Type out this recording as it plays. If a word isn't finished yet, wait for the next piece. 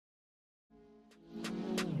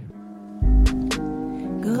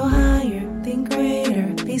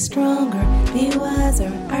stronger, be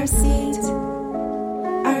wiser. Our seat,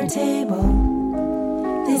 our table.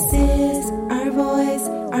 This is our voice,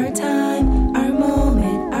 our time, our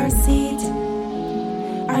moment, our seat,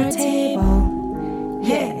 our table.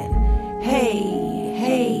 Yeah, hey,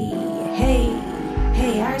 hey, hey,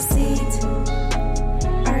 hey, our seat,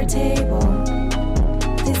 our table.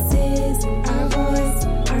 This is our voice,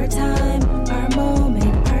 our time, our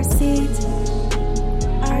moment, our seat,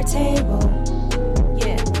 our table.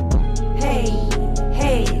 Yeah, hey,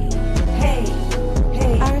 hey, hey,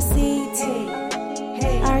 hey, our seat,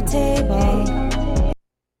 hey, our table.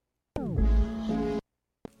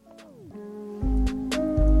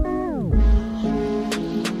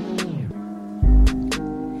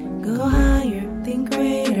 Go higher, think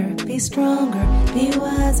greater, be stronger, be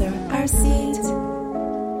wiser. Our seat,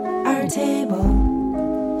 our table.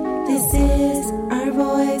 This is our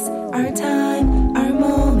voice, our time, our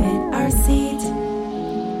moment, our seat,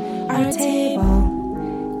 our table.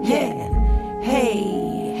 Yeah, hey,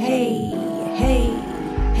 hey, hey,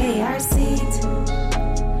 hey, our seat,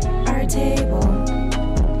 our table.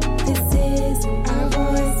 This is our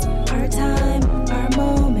voice, our time, our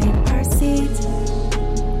moment, our seat,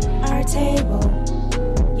 our table.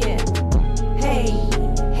 Yeah, hey,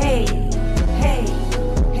 hey, hey,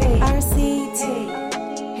 hey, our seat,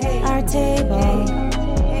 hey, our table.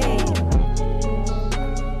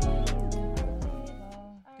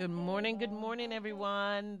 Good morning,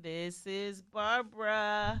 everyone. This is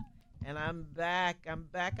Barbara, and I'm back.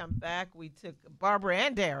 We took Barbara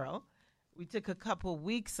and Daryl. We took a couple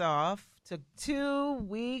weeks off, took 2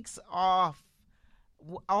 weeks off,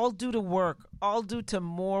 all due to work, all due to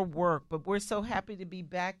more work. But we're so happy to be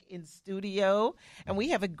back in studio, and we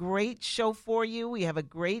have a great show for you. We have a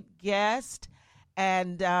great guest,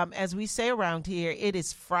 and as we say around here, it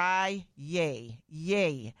is Friday.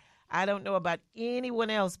 Yay. I don't know about anyone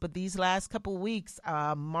else, but these last couple weeks,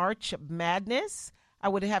 March Madness, I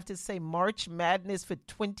would have to say March Madness for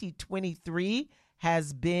 2023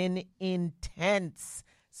 has been intense.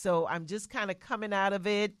 So I'm just kind of coming out of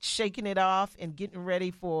it, shaking it off, and getting ready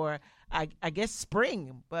for, I guess,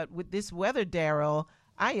 spring. But with this weather, Daryl,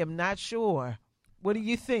 I am not sure. What do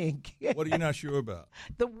you think? What are you not sure about?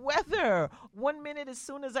 The weather. 1 minute, as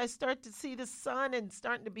soon as I start to see the sun and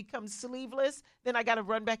starting to become sleeveless, then I got to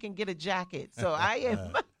run back and get a jacket. So I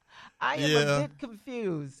am a bit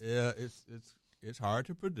confused. Yeah, it's hard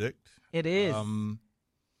to predict. It is. I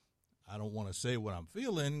don't want to say what I'm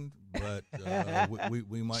feeling, but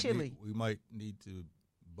we might need to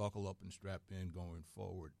buckle up and strap in going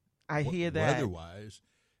forward. I hear that. Weather-wise,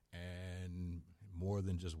 and more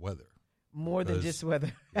than just weather. More than just weather.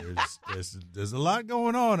 there's a lot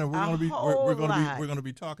going on, and we're going to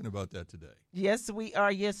be talking about that today. Yes, we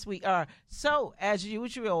are. So, as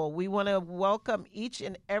usual, we want to welcome each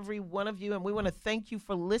and every one of you, and we want to thank you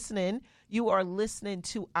for listening. You are listening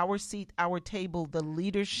to Our Seat, Our Table, the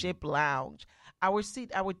Leadership Lounge. Our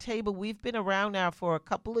Seat, Our Table, we've been around now for a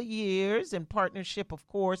couple of years in partnership, of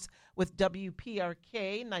course, with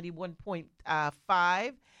WPRK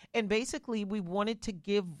 91.5. And basically, we wanted to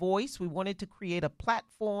give voice. We wanted to create a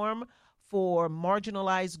platform for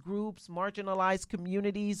marginalized groups, marginalized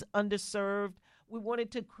communities, underserved. We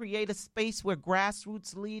wanted to create a space where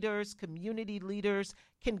grassroots leaders, community leaders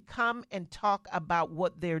can come and talk about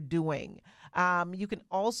what they're doing. You can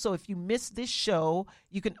also, if you missed this show,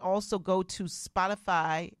 you can also go to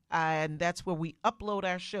Spotify, and that's where we upload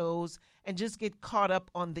our shows and just get caught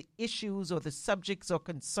up on the issues or the subjects or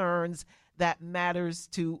concerns that matters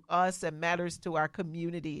to us and matters to our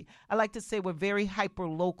community. I like to say we're very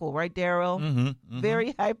hyper-local, right, Daryl? Mm-hmm.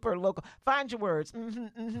 Very hyper-local. Find your words. Well,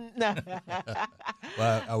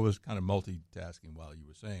 I was kind of multitasking while you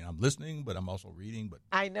were saying. I'm listening, but I'm also reading. But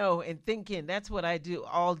I know, and thinking. That's what I do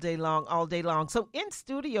all day long. So in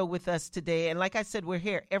studio with us today, and like I said, we're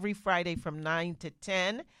here every Friday from 9 to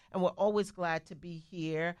 10, and we're always glad to be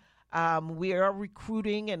here. We are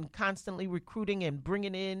recruiting and constantly recruiting and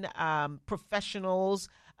bringing in professionals,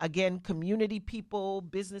 again, community people,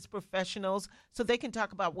 business professionals, so they can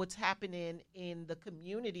talk about what's happening in the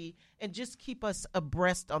community and just keep us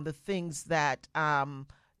abreast on the things that are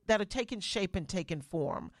taking shape and taking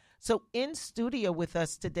form. So in studio with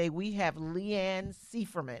us today, we have LeAnn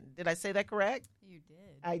Siefferman. Did I say that correct? You did.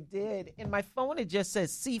 I did. And my phone, it just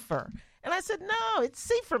says Siefer. And I said, no, it's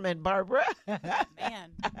Siefferman, Barbara.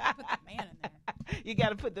 Man, put the man in there. You got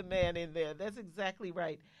to put the man in there. That's exactly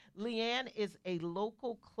right. LeAnn is a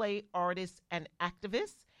local clay artist and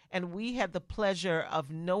activist, and we had the pleasure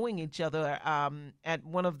of knowing each other at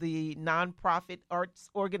one of the nonprofit arts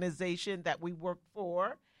organizations that we work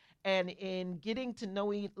for. And in getting to know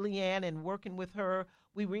LeAnn and working with her,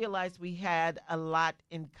 we realized we had a lot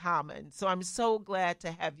in common. So I'm so glad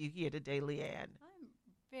to have you here today, LeAnn. I'm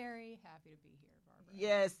very happy to be here, Barbara.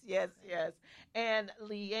 Yes, yes, yes. And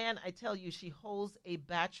LeAnn, I tell you, she holds a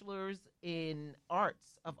bachelor's in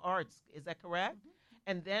arts. Is that correct? Mm-hmm.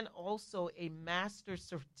 And then also a master's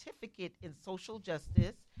certificate in social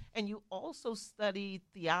justice. And you also study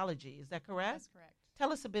theology. Is that correct? That's correct.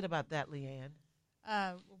 Tell us a bit about that, LeAnn.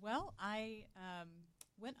 Well, I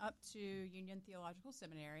went up to Union Theological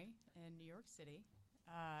Seminary in New York City,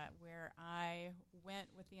 where I went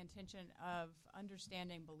with the intention of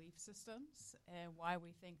understanding belief systems and why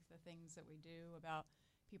we think the things that we do about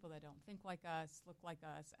people that don't think like us, look like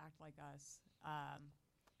us, act like us.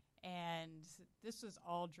 And this was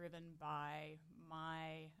all driven by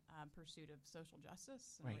my pursuit of social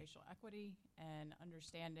justice and right. racial equity and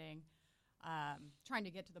understanding, trying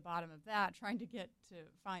to get to the bottom of that, trying to get to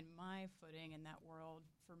find my footing in that world,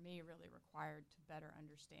 for me, really required to better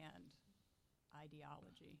understand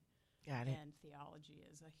ideology. Got it. And theology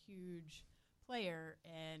is a huge player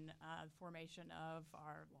in the formation of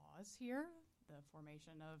our laws here. The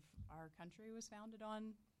formation of our country was founded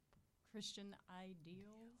on Christian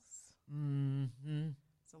ideals. Mm-hmm.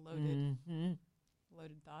 It's a loaded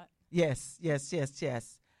thought. Yes, yes, yes,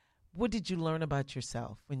 yes. What did you learn about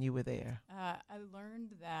yourself when you were there? I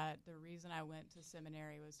learned that the reason I went to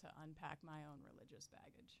seminary was to unpack my own religious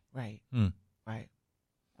baggage. Right,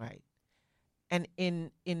 right. And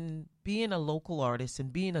in being a local artist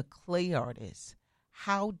and being a clay artist,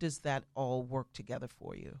 how does that all work together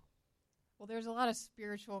for you? Well, there's a lot of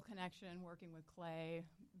spiritual connection working with clay,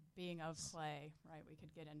 being of clay, right? We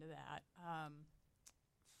could get into that.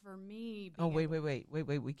 For me... Oh, wait.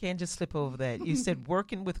 We can't just slip over that. You said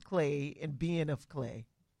working with clay and being of clay.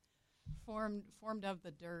 Formed of the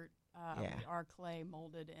dirt. Yeah. We are clay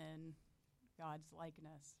molded in God's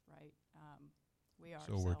likeness, right? We are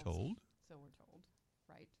So we're told. So we're told,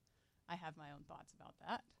 right? I have my own thoughts about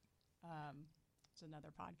that. It's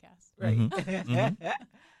another podcast. Right. Mm-hmm.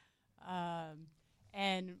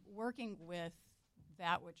 And working with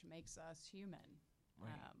that which makes us human, right.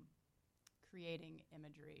 Creating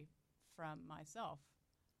imagery from myself,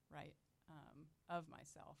 right, of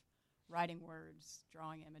myself, writing words,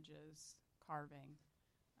 drawing images, carving,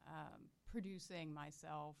 producing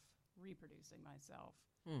myself, reproducing myself,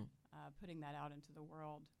 putting that out into the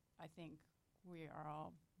world. I think we are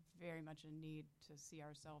all very much in need to see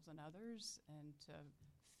ourselves in others and to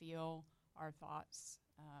feel our thoughts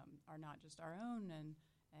are not just our own.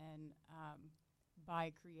 And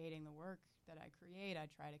by creating the work that I create, I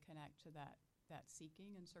try to connect to that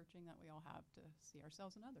seeking and searching that we all have to see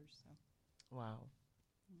ourselves in others. So, wow,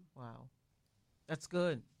 that's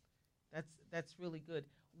good. That's really good.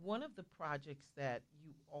 One of the projects that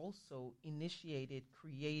you also initiated,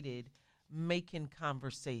 created, Making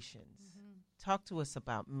Conversations. Mm-hmm. Talk to us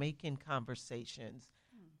about Making Conversations.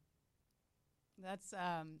 That's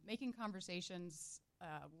Making Conversations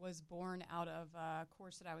was born out of a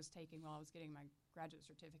course that I was taking while I was getting my graduate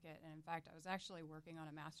certificate. And in fact, I was actually working on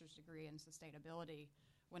a master's degree in sustainability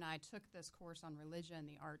when I took this course on religion,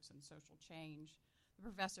 the arts, and social change. The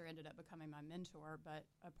professor ended up becoming my mentor, but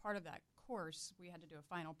a part of that course, we had to do a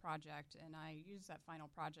final project, and I used that final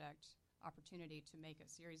project opportunity to make a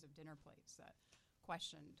series of dinner plates that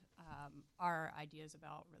questioned our ideas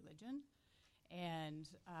about religion. And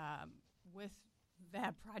with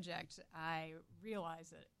that project, I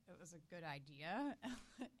realized that it was a good idea,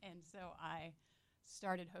 and so I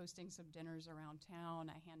started hosting some dinners around town.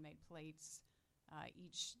 I handmade plates.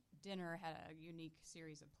 Each dinner had a unique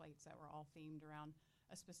series of plates that were all themed around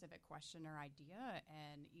a specific question or idea,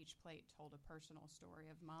 and each plate told a personal story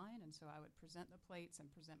of mine. And so I would present the plates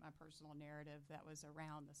and present my personal narrative that was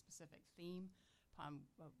around the specific theme upon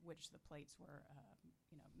which the plates were,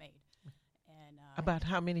 made. And about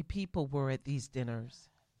how many people were at these dinners?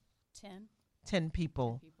 10. 10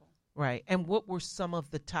 people. 10 people. Right. And what were some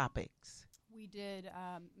of the topics? We did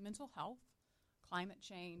mental health, climate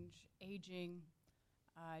change, aging,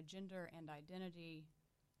 gender and identity,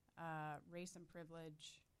 race and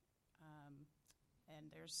privilege,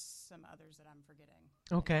 and there's some others that I'm forgetting.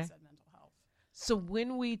 Okay. I said mental health. So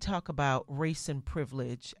when we talk about race and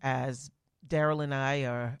privilege, as Daryl and I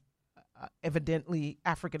are evidently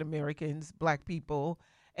African Americans, Black people,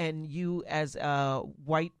 and you as a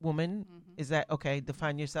white woman, is that okay?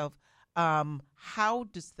 Define yourself. How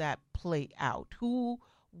does that play out?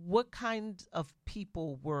 What kind of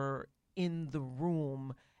people were in the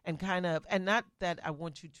room, and not that I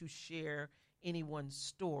want you to share anyone's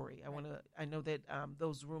story. I know that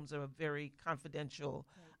those rooms are very confidential.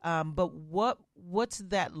 Right. But what's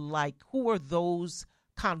that like? Who are those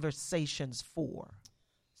conversations for?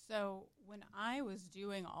 So when I was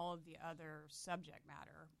doing all of the other subject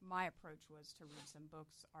matter, my approach was to read some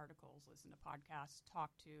books, articles, listen to podcasts,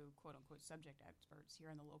 talk to quote-unquote subject experts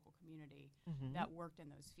here in the local community that worked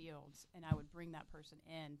in those fields, and I would bring that person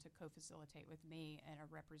in to co-facilitate with me and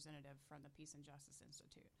a representative from the Peace and Justice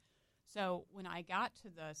Institute. So when I got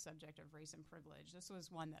to the subject of race and privilege, this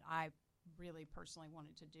was one that I really personally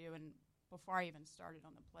wanted to do, and before I even started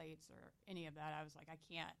on the plates or any of that, I was like,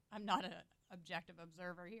 I'm not an objective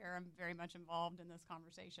observer here. I'm very much involved in this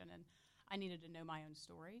conversation, and I needed to know my own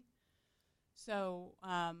story. So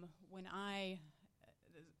when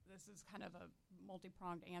this is kind of a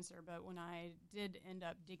multi-pronged answer, but when I did end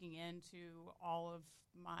up digging into all of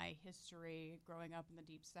my history growing up in the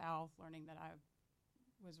Deep South, learning that I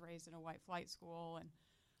was raised in a white flight school, and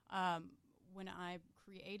when I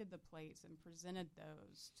created the plates and presented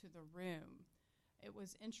those to the room, it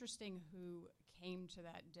was interesting who came to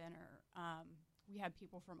that dinner. We had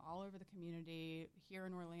people from all over the community, here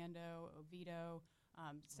in Orlando, Oviedo,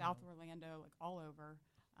 South Orlando, like all over.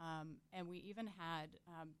 And we even had,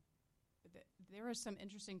 there was some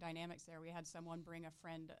interesting dynamics there. We had someone bring a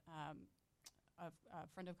friend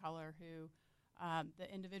of color who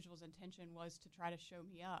the individual's intention was to try to show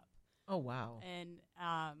me up. Oh, wow.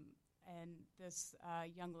 And this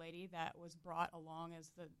young lady that was brought along as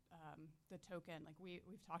the token, like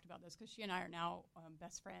we've talked about this because she and I are now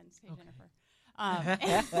best friends. Hey, okay. Jennifer.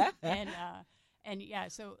 And yeah,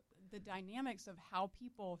 so the dynamics of how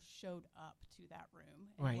people showed up to that room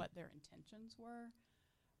and what their intentions were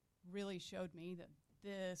really showed me that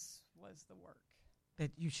this was the work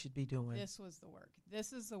that you should be doing. This was the work.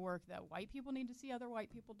 This is the work that white people need to see other white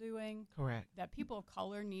people doing. Correct. That people of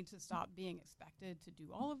color need to stop being expected to do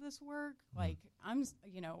all of this work. Like,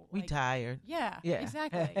 we tired. Yeah,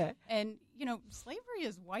 exactly. And, slavery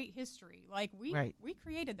is white history. Like, we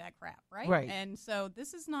created that crap, right? Right. And so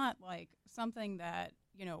this is not, like, something that,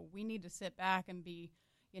 we need to sit back and be,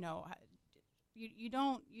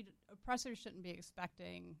 oppressors shouldn't be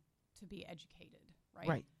expecting to be educated, right?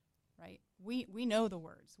 Right. Right. We know the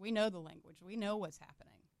words. We know the language. We know what's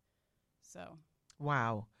happening. So.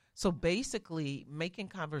 Wow. So basically making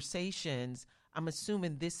conversations, I'm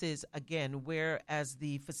assuming this is, again, where as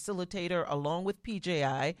the facilitator, along with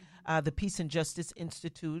PJI, the Peace and Justice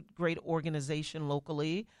Institute, great organization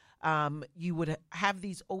locally, you would have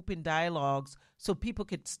these open dialogues so people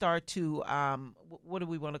could start to, what do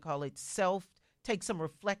we want to call it, take some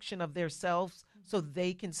reflection of their selves so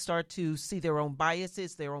they can start to see their own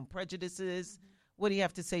biases, their own prejudices. What do you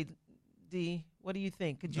have to say, Dee? What do you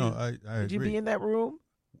think? Could you, I could you be in that room?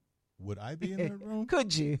 Would I be in that room?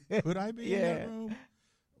 Could you? Could I be in that room?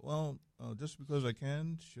 Well, just because I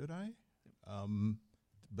can, should I?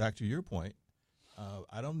 Back to your point,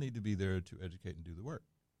 I don't need to be there to educate and do the work.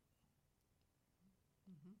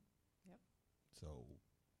 Yep. So,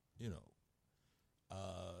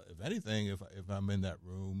 if anything, if I'm in that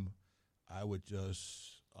room, I would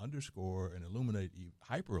just underscore and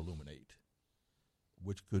hyper-illuminate,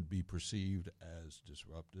 which could be perceived as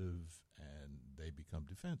disruptive, and they become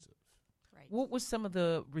defensive. Right. What was some of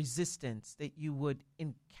the resistance that you would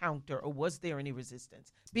encounter, or was there any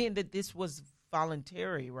resistance? Being that this was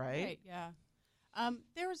voluntary, right? Right, yeah.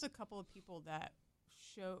 There was a couple of people that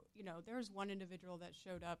there was one individual that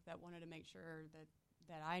showed up that wanted to make sure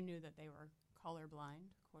that I knew that they were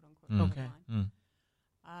colorblind, quote unquote, colorblind.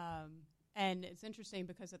 And it's interesting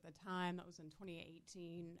because at the time, that was in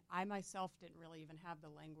 2018, I myself didn't really even have the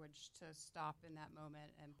language to stop in that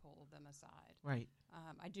moment and pull them aside. Right.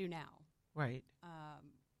 I do now. Right.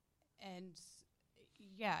 And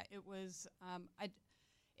yeah, it was.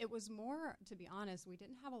 It was more, to be honest, we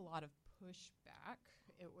didn't have a lot of pushback.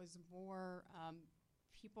 It was more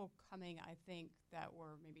people coming, I think, that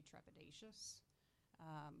were maybe trepidatious,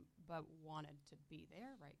 but wanted to be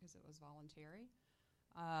there, right, because it was voluntary.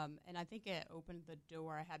 And I think it opened the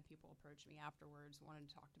door. I had people approach me afterwards, wanted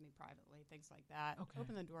to talk to me privately, things like that. Okay.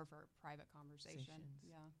 Opened the door for private conversation.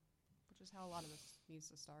 Yeah, which is how a lot of this needs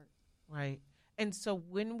to start. Right. And so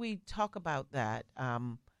when we talk about that,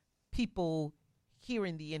 people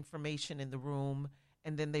hearing the information in the room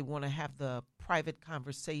and then they want to have the private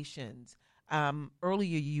conversations.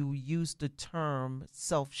 Earlier you used the term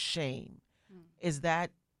self-shame. Is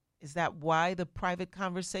that why the private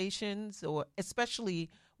conversations, or especially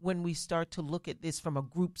when we start to look at this from a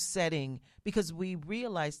group setting, because we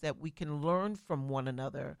realize that we can learn from one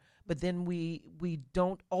another, but then we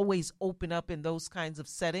don't always open up in those kinds of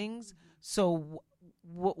settings. So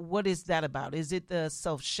what is that about? Is it the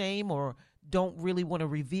self-shame, or don't really want to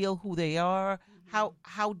reveal who they are?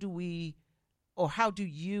 How do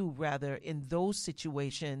you rather in those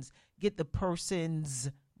situations get the person's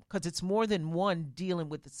because it's more than one dealing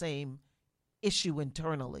with the same issue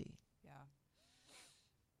internally. Yeah.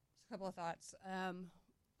 Just a couple of thoughts.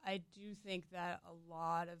 I do think that a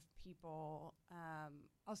lot of people,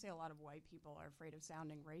 I'll say a lot of white people are afraid of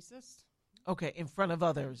sounding racist. Okay, in front of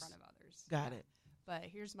others. In front of others. Got it. But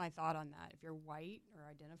here's my thought on that. If you're white or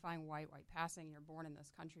identifying white passing, you're born in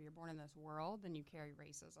this country, you're born in this world, then you carry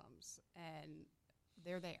racisms. And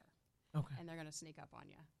they're there. Okay. And they're going to sneak up on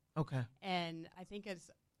you. Okay. And I think it's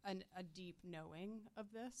a deep knowing of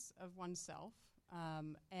this, of oneself,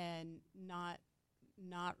 and not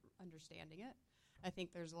understanding it. I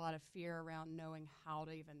think there's a lot of fear around knowing how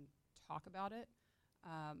to even talk about it.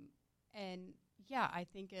 And, yeah, I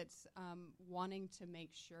think it's wanting to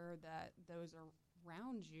make sure that those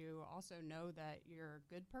around you also know that you're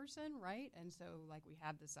a good person, right? And so, like, we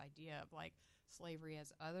have this idea of, like, slavery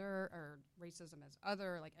as other or racism as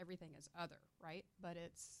other, like everything is other, right? But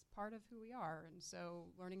it's part of who we are. And so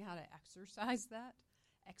learning how to exercise that,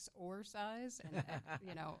 exorcise, and,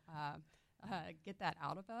 get that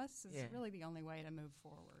out of us is really the only way to move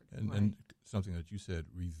forward. And something that you said,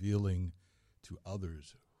 revealing to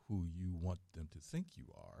others who you want them to think you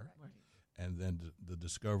are, and then the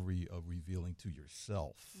discovery of revealing to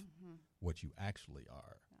yourself what you actually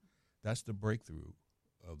are. Yeah. That's the breakthrough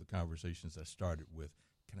of the conversations that started with,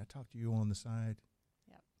 can I talk to you on the side?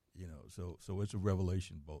 Yep. So it's a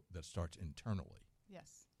revelation that starts internally.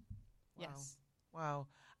 Yes. Wow. Yes. Wow.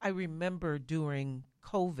 I remember during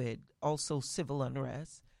COVID, also civil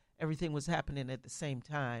unrest, everything was happening at the same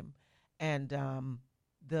time. And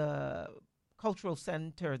the cultural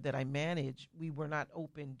center that I manage, we were not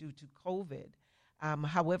open due to COVID.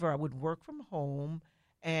 However, I would work from home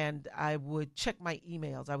and I would check my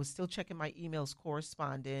emails. I was still checking my emails,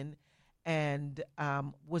 corresponding, and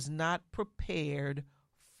was not prepared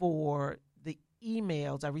for the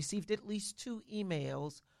emails. I received at least 2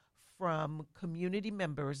 emails from community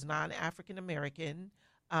members, non-African American.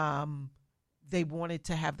 They wanted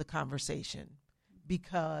to have the conversation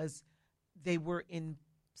because they were in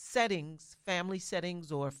settings, family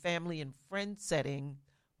settings or family and friend setting,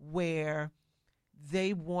 where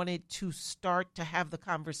they wanted to start to have the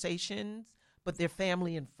conversations, but their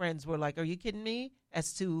family and friends were like, are you kidding me?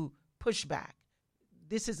 As to pushback.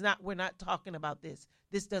 We're not talking about this.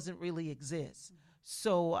 This doesn't really exist. Mm-hmm.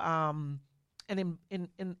 So, and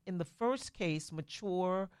in the first case,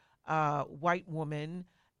 mature white woman,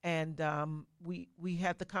 and we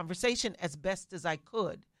had the conversation as best as I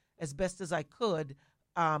could.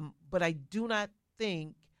 But I do not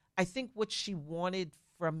think, I think what she wanted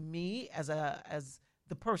from me as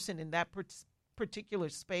the person in that particular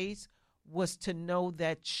space was to know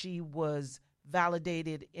that she was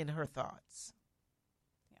validated in her thoughts.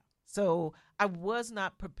 Yeah. So I was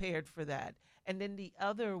not prepared for that. And then the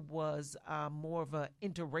other was more of an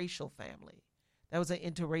interracial family. That was an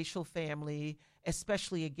interracial family,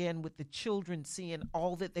 especially, again, with the children seeing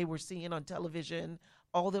all that they were seeing on television,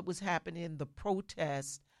 all that was happening, the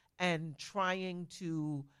protest, and trying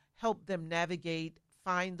to help them navigate,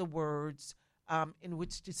 find the words in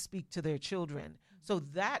which to speak to their children. Mm-hmm. So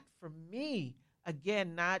that, for me,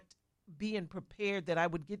 again, not being prepared that I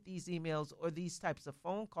would get these emails or these types of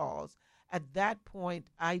phone calls, at that point,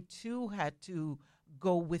 I, too, had to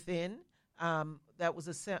go within. That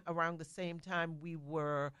was around the same time we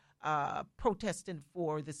were protesting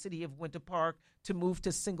for the city of Winter Park to move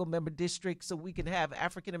to single-member districts so we could have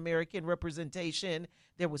African-American representation.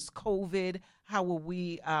 There was COVID. How were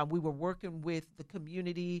we were working with the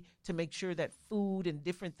community to make sure that food and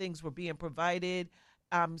different things were being provided.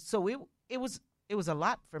 So it was a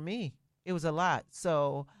lot for me. It was a lot.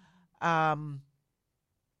 So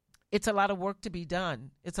it's a lot of work to be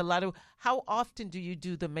done. How often do you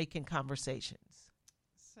do the making conversations?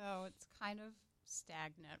 So it's kind of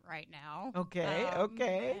stagnant right now. Okay. I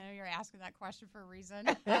know you're asking that question for a reason.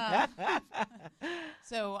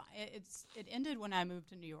 So it ended when I moved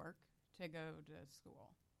to New York to go to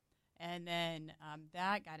school. And then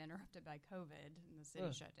that got interrupted by COVID and the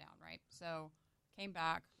city shut down, right? So came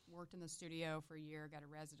back, worked in the studio for a year, got a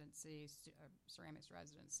residency, ceramics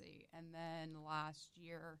residency. And then last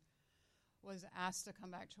year was asked to come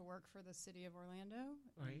back to work for the city of Orlando.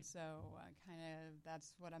 Right. And so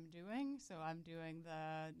that's what I'm doing. So I'm doing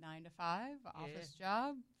the 9-to-5 office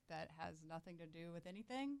job that has nothing to do with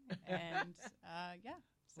anything. And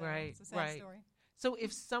so it's a sad story. So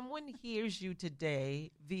if someone hears you today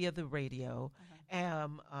via the radio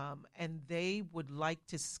and they would like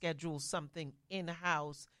to schedule something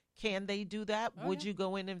in-house, can they do that? Would you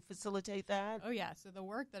go in and facilitate that? Oh, yeah. So the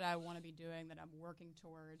work that I want to be doing, that I'm working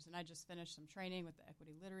towards, and I just finished some training with the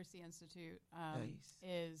Equity Literacy Institute,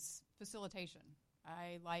 is facilitation.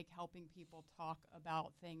 I like helping people talk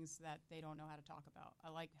about things that they don't know how to talk about. I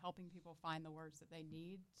like helping people find the words that they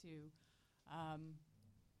need to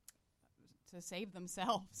save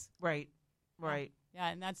themselves. Right. Right. Yeah,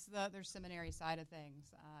 and that's the seminary side of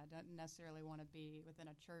things. I don't necessarily want to be within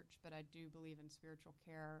a church, but I do believe in spiritual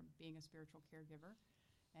care, being a spiritual caregiver,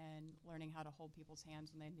 and learning how to hold people's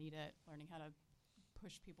hands when they need it, learning how to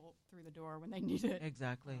push people through the door when they need it.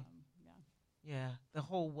 Exactly. Yeah. Yeah. The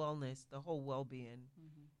whole wellness, the whole well-being.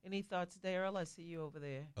 Mm-hmm. Any thoughts, Daryl? I see you over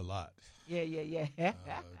there. A lot. Yeah.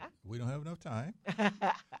 We don't have enough time.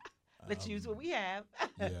 Let's use what we have.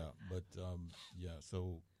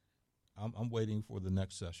 So I'm waiting for the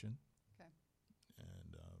next session. Okay.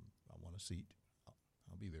 And I want a seat.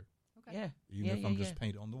 I'll be there. Okay. Yeah. Even if I'm just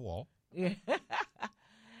paint on the wall. Yeah.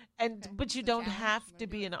 And Okay. but you It's a don't challenge. have I'm to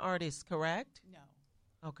gonna be do an it. artist, correct? No.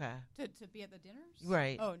 Okay. To be at the dinners?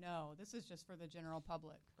 Right. Oh, no. This is just for the general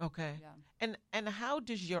public. Okay. Yeah. And how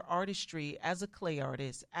does your artistry as a clay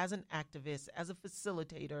artist, as an activist, as a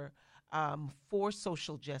facilitator for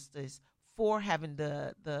social justice, for having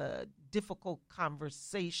the difficult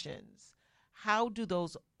conversations, how do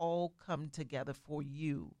those all come together for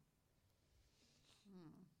you?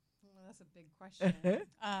 Well, that's a big question.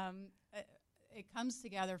 It comes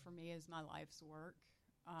together for me as my life's work.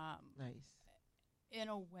 Nice. In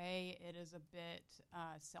a way, it is a bit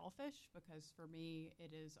selfish because for me,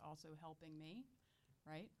 it is also helping me,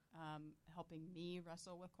 right? Helping me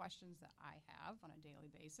wrestle with questions that I have on a daily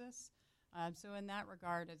basis. So in that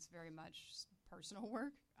regard, it's very much personal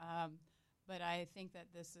work. But I think that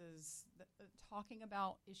this is talking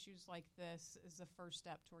about issues like this is the first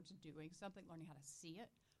step towards doing something, learning how to see it,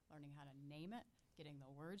 learning how to name it, getting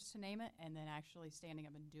the words to name it, and then actually standing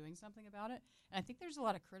up and doing something about it. And I think there's a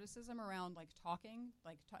lot of criticism around talking,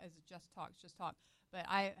 as it just talk. But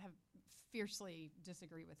I have fiercely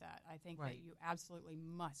disagree with that. I think Right. that you absolutely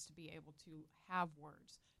must be able to have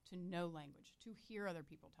words, to know language, to hear other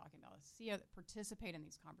people talking about it, participate in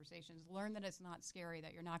these conversations, learn that it's not scary,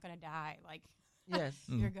 that you're not going to die. Yes.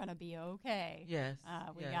 You're going to be okay. Yes.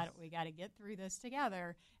 We got to get through this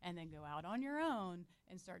together, and then go out on your own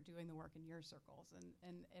and start doing the work in your circles.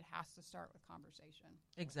 And it has to start with conversation.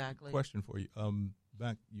 Exactly. Question for you.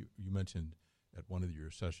 Back, you mentioned at one of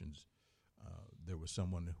your sessions there was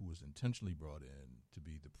someone who was intentionally brought in to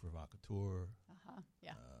be the provocateur.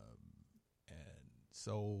 Yeah. And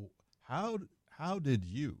so how did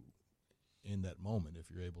you, in that moment, if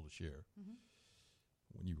you're able to share,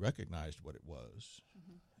 when you recognized what it was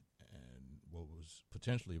and what was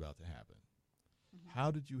potentially about to happen, how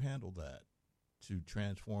did you handle that to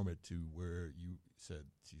transform it to where you said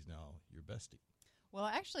she's now your bestie? Well,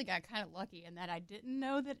 I actually got kind of lucky in that I didn't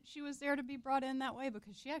know that she was there to be brought in that way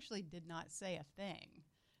because she actually did not say a thing.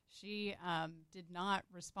 She did not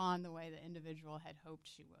respond the way the individual had hoped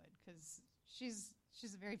she would because she's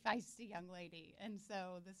a very feisty young lady. And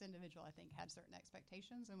so this individual, I think, had certain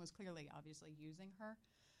expectations and was clearly, obviously, using her.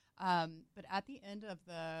 But at the end of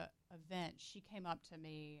the event, she came up to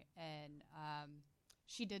me and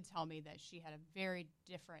she did tell me that she had a very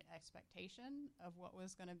different expectation of what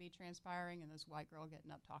was going to be transpiring, and this white girl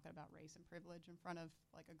getting up talking about race and privilege in front of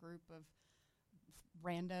a group of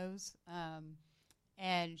randos.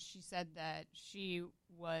 And she said that she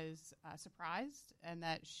was surprised and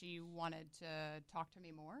that she wanted to talk to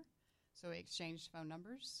me more. So we exchanged phone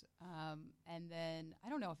numbers. And then I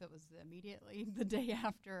don't know if it was immediately the day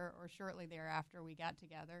after or shortly thereafter we got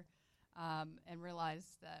together and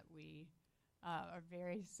realized that we are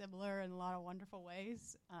very similar in a lot of wonderful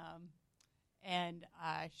ways. And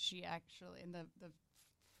she actually, and the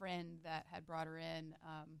friend that had brought her in,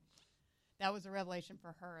 that was a revelation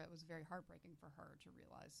for her. It was very heartbreaking for her to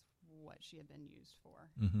realize what she had been used for.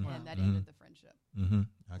 And that ended the friendship.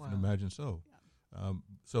 I can imagine so. Yeah.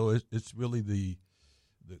 So it's really the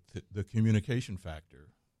communication factor,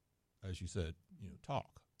 as you said,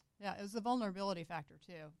 talk. Yeah, it was the vulnerability factor,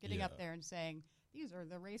 too. Getting up Yeah. there and saying, these are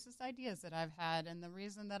the racist ideas that I've had, and the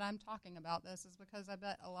reason that I'm talking about this is because I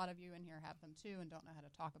bet a lot of you in here have them, too, and don't know how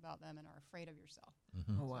to talk about them and are afraid of yourself.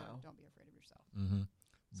 Oh, wow. So don't be afraid of yourself.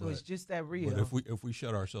 So it's just that real. But if we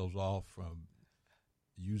shut ourselves off from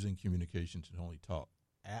using communication to only talk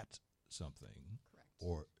at something Correct.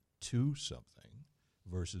 or to something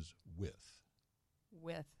versus with.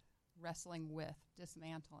 With, wrestling with,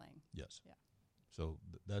 dismantling. Yes. Yeah. So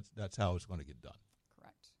that's how it's going to get done.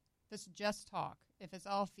 Correct. If it's just talk, if it's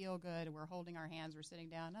all feel good, we're holding our hands, we're sitting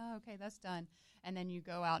down, oh, okay, that's done. And then you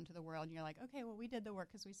go out into the world and you're like, okay, well, we did the work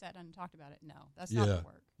because we sat down and talked about it. No, that's not the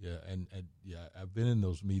work. Yeah, and I've been in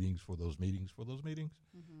those meetings for those meetings.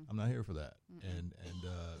 I'm not here for that, and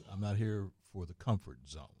I'm not here for the comfort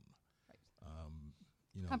zone. Right.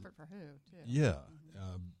 Comfort for who, too. Yeah,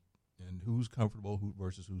 and who's comfortable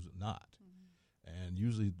versus who's not. And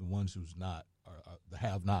usually the ones who's not, are the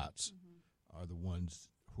have-nots, are the ones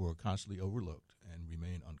who are constantly overlooked and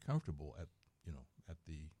remain uncomfortable at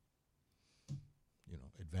the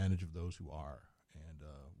advantage of those who are. And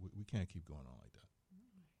we can't keep going on like that.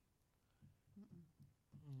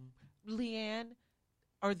 LeAnn,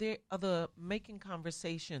 are the making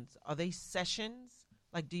conversations, are they sessions?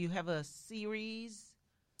 Like, do you have a series?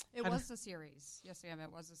 It was a series. Yes, ma'am.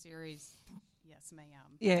 It was a series. Yes,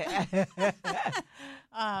 ma'am. Yeah.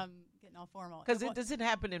 Getting all formal. Because it doesn't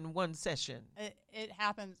happen in one session. It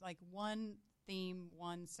happens like one theme,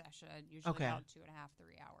 one session, usually about 2.5,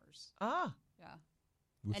 3 hours. Ah. Yeah.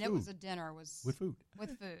 With and food. It was a dinner. With food.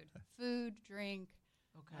 Food, drink.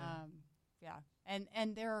 Okay. Yeah.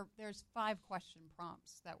 And there's 5 question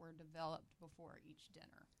prompts that were developed before each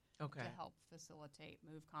dinner. Okay. To help facilitate,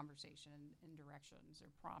 move conversation in directions or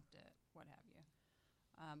prompt it, what have you.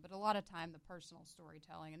 But a lot of time, the personal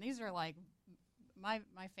storytelling, and these are like,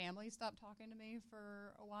 my family stopped talking to me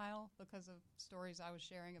for a while because of stories I was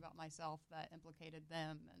sharing about myself that implicated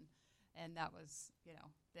them, and that was,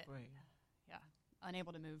 Right. Yeah,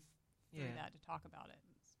 unable to move through that to talk about it,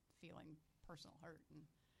 and feeling personal hurt, and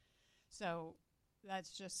so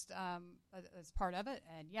that's just that's part of it.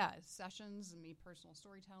 And sessions and me personal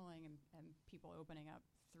storytelling and people opening up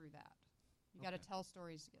through that. You got to tell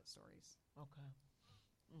stories to get stories. Okay.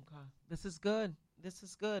 This is good.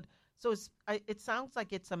 So it sounds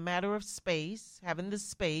like it's a matter of space, having the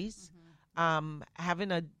space, having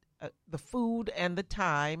the food and the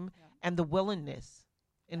time and the willingness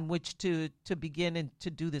in which to begin and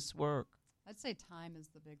to do this work. I'd say time is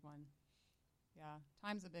the big one. Yeah,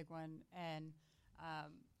 time's a big one, and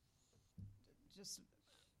just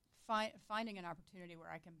finding an opportunity where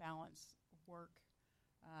I can balance work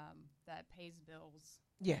that pays bills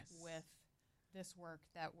with this work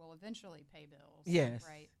that will eventually pay bills. Yes.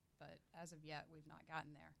 Right? But as of yet, we've not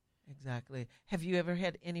gotten there. Exactly. Have you ever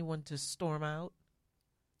had anyone to storm out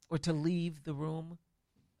or to leave the room?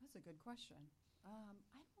 That's a good question. I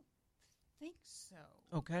don't think so.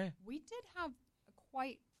 Okay. We did have a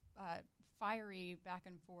quite fiery back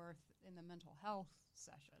and forth in the mental health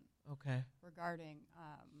session. Okay. Regarding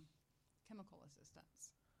chemical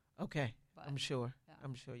assistance. Okay. But, I'm sure. yeah.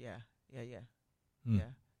 I'm sure. Yeah.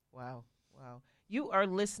 Wow. You are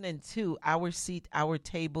listening to Our Seat, Our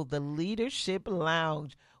Table, the Leadership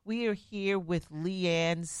Lounge. We are here with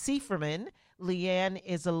LeAnn Siefferman. LeAnn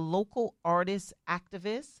is a local artist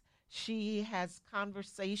activist. She has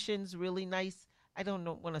conversations, really nice, I don't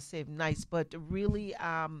want to say nice, but really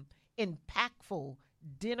impactful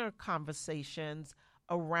dinner conversations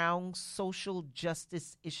around social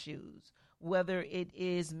justice issues, whether it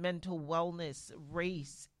is mental wellness,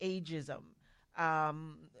 race, ageism,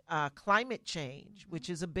 climate change, which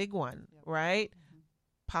is a big one, right?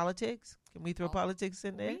 Politics. Can we throw politics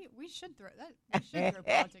in there? We should throw that. We should throw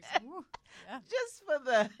politics. Ooh, yeah.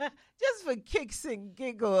 Just for kicks and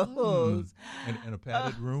giggles. And a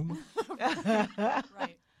padded room.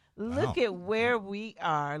 Right. Look at where we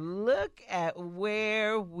are.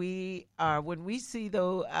 When we see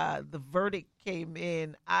the verdict came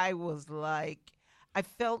in, I was like, I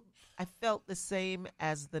felt the same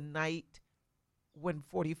as the night when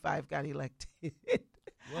 45 got elected.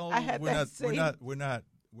 Well, I had we're that not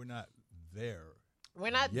there. We're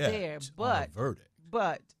not yet there, on a verdict.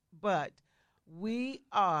 but we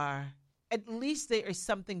are. At least there is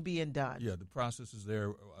something being done. Yeah, the process is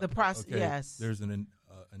there. The process, okay, yes. There's an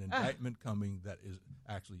indictment coming that is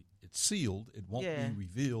actually it's sealed. It won't be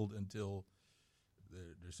revealed until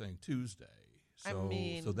they're saying Tuesday.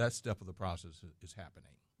 So that step of the process is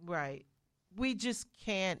happening. Right. We just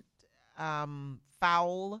can't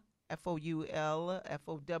foul, F-O-U-L,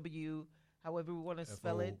 F-O-W, however we want to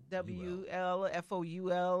spell it, W-L,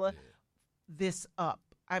 F-O-U-L, this up.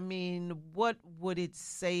 I mean, what would it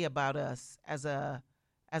say about us as a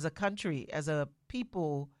country, as a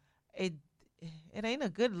people? It ain't a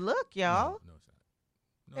good look, y'all. No, it's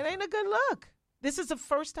not. It ain't a good look. This is the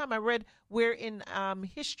first time I read where in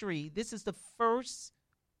history, this is the first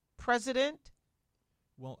president.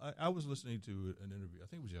 Well, I was listening to an interview. I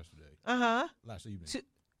think it was yesterday. Last evening.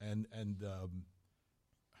 And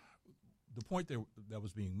the point that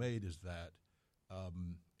was being made is that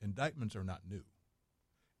indictments are not new.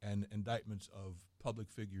 And indictments of public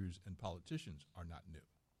figures and politicians are not new.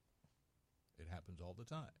 It happens all the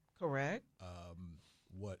time. Correct.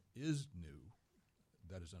 What is new,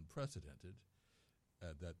 that is unprecedented,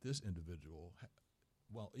 that this individual,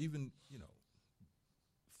 even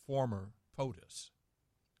former POTUS,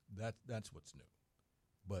 that's what's new.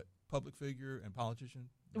 But public figure and politician.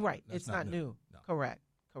 Right. That's It's not new. No. Correct.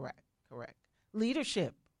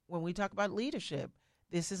 Leadership. When we talk about leadership,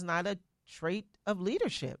 this is not a trait of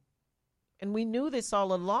leadership. And we knew this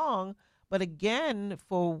all along, but again,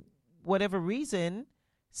 for whatever reason,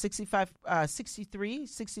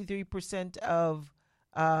 63% of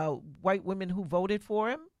white women who voted for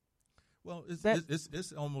him. Well,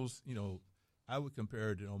 it's almost, I would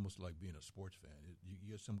compare it to almost like being a sports fan. You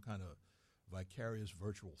get some kind of vicarious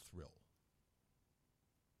virtual thrill.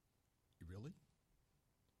 Really?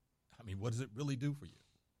 I mean, what does it really do for you?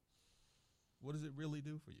 What does it really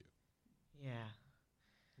do for you? Yeah.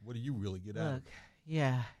 What do you really get out of it?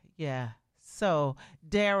 Yeah. So,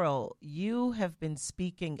 Daryl, you have been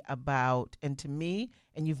speaking about, and to me,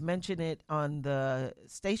 and you've mentioned it on the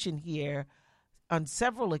station here on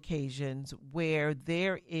several occasions, where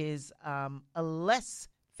there is a less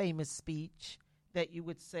famous speech that you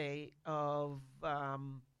would say of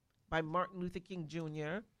by Martin Luther King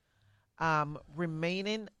Jr.,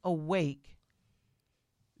 remaining awake.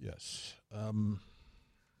 Yes.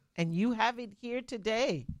 And you have it here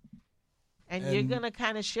today. And you're going to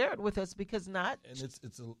kind of share it with us because not. And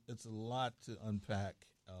it's a lot to unpack.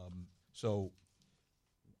 So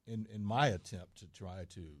in my attempt to try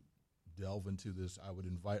to delve into this, I would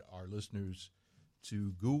invite our listeners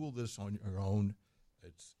to Google this on your own.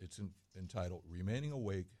 It's entitled "Remaining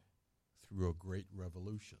Awake Through a Great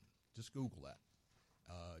Revolution." Just Google that.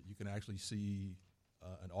 You can actually see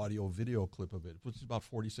an audio video clip of it, which is about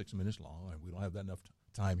 46 minutes long, and we don't have that enough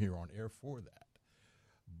time here on air for that.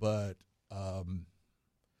 But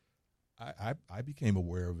I became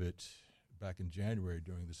aware of it back in January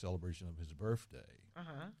during the celebration of his birthday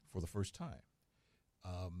for the first time.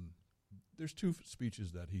 There's two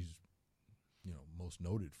speeches that he's, most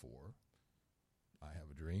noted for. I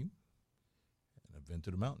Have a Dream and I've Been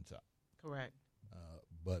to the Mountaintop. Correct.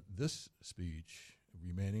 But this speech,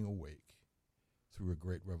 Remaining Awake Through a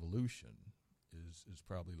Great Revolution, is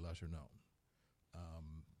probably lesser known.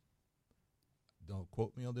 Don't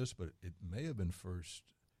quote me on this, but it may have been first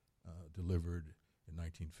delivered in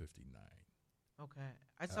 1959. Okay.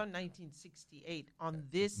 I saw 1968 on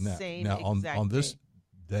this on this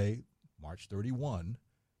day, March 31,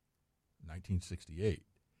 1968,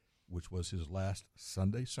 which was his last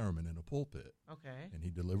Sunday sermon in a pulpit. Okay. And he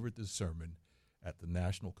delivered this sermon at the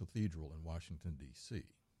National Cathedral in Washington, D.C.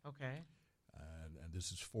 Okay. And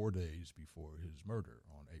this is 4 days before his murder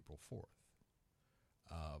on April 4th.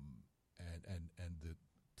 And the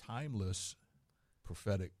timeless,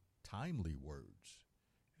 prophetic, timely words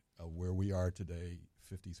of where we are today,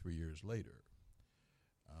 53 years later,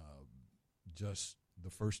 just the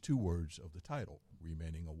first two words of the title,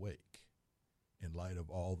 Remaining Awake, in light of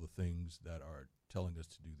all the things that are telling us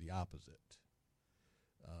to do the opposite,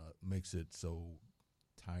 makes it so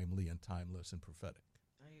timely and timeless and prophetic.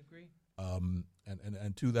 I agree. And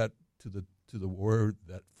to the word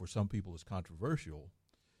that for some people is controversial,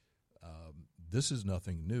 this is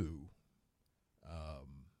nothing new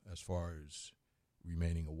as far as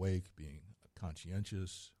remaining awake, being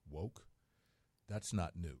conscientious, woke. That's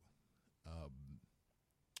not new.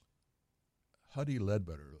 Huddie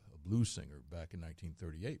Ledbetter, a blues singer back in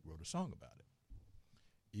 1938, wrote a song about it.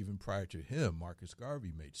 Even prior to him, Marcus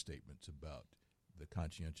Garvey made statements about the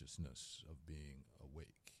conscientiousness of being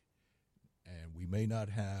awake. And we may not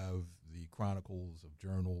have the chronicles of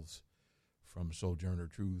journals from Sojourner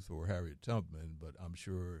Truth or Harriet Tubman, but I'm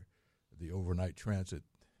sure the overnight transit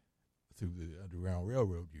through the Underground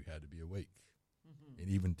Railroad, you had to be awake. Mm-hmm. And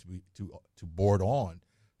even to board on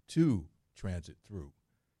to transit through,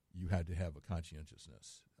 you had to have a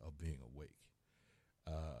conscientiousness of being awake.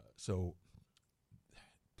 So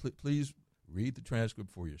please read the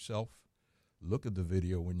transcript for yourself. Look at the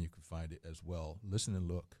video when you can find it as well. Listen and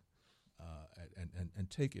look, and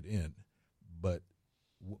take it in. But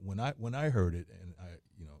when I heard it, and I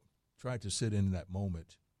tried to sit in that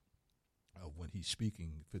moment of when he's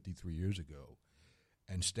speaking 53 years ago,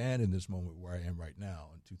 and stand in this moment where I am right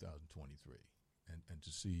now in 2023, and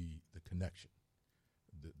to see the connection,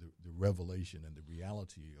 the revelation and the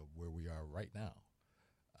reality of where we are right now.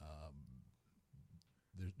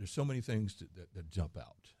 There's so many things that jump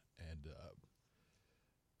out, and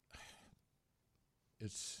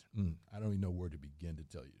I don't even know where to begin to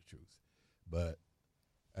tell you the truth. But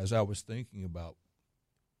as I was thinking about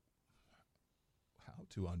how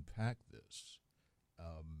to unpack this,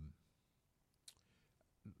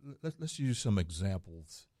 let's use some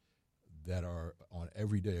examples that are on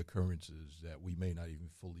everyday occurrences that we may not even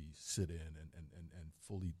fully sit in and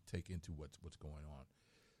fully take into what's going on.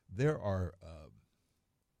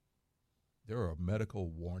 There there are medical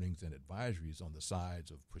warnings and advisories on the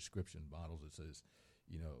sides of prescription bottles that says,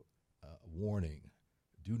 warning,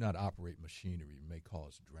 do not operate machinery, may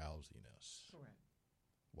cause drowsiness. Correct.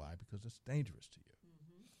 Why? Because it's dangerous to you.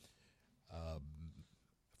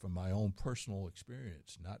 From my own personal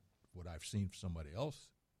experience, not what I've seen somebody else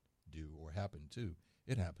do or happen to,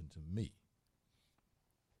 it happened to me.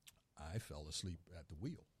 I fell asleep at the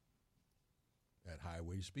wheel at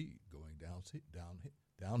highway speed going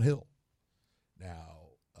downhill. Now,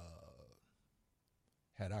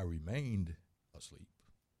 had I remained asleep,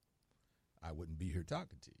 I wouldn't be here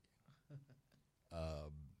talking to you.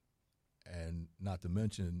 And not to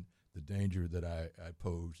mention the danger that I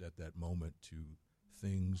posed at that moment to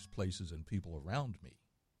things, places, and people around me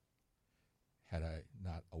had I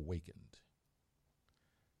not awakened.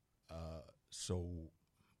 So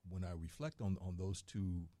when I reflect on those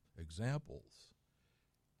two examples,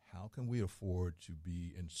 how can we afford to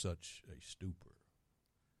be in such a stupor,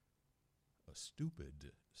 a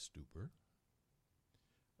stupid stupor,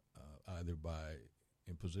 either by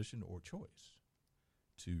imposition or choice,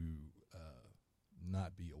 to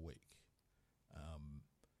not be awake?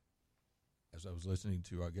 As I was listening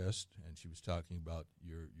to our guest, and she was talking about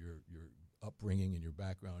your upbringing and your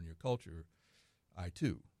background, your culture, I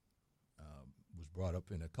too was brought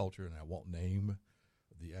up in a culture, and I won't name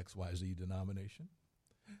the XYZ denomination,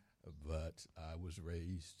 but I was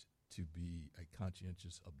raised to be a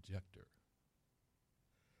conscientious objector.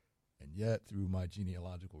 And yet, through my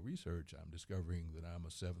genealogical research, I'm discovering that I'm a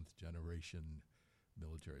 7th generation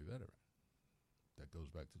military veteran. That goes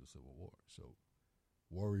back to the Civil War. So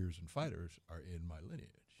warriors and fighters are in my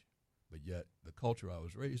lineage. But yet, the culture I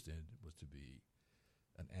was raised in was to be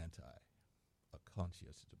a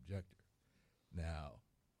conscientious objector. Now,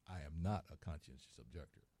 I am not a conscientious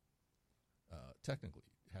objector,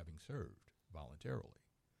 technically, having served voluntarily.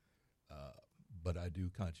 But I do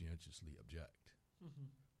conscientiously object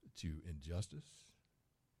to injustice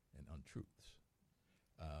and untruths.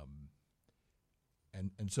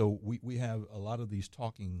 And so we have a lot of these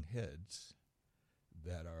talking heads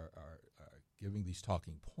that are giving these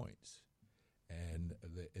talking points. And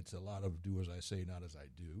it's a lot of do as I say, not as I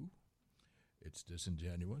do. It's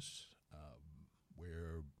disingenuous,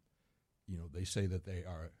 where, they say that they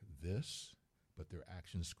are this, but their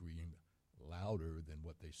actions scream louder than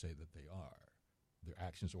what they say that they are. Their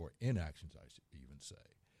actions or inactions, I should even say.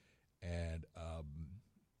 And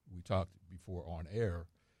we talked before on air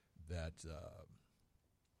that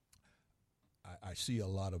I see a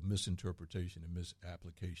lot of misinterpretation and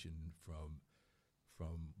misapplication from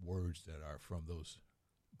words that are from those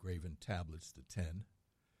graven tablets, the 10,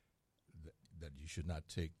 that you should not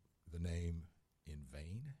take the name in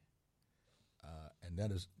vain. And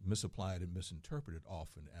that is misapplied and misinterpreted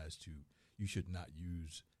often as to you should not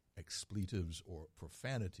use expletives or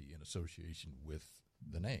profanity in association with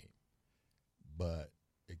the name. But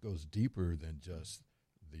it goes deeper than just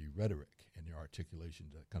the rhetoric and your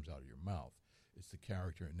articulation that comes out of your mouth. It's the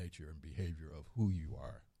character and nature and behavior of who you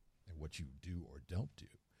are and what you do or don't do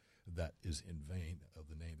that is in vain of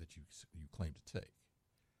the name that you claim to take.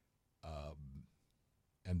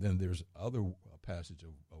 And then there's other passage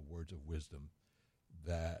of words of wisdom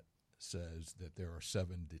that says that there are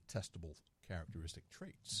 7 detestable characteristic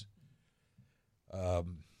traits.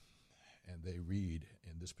 And they read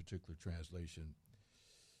in this particular translation,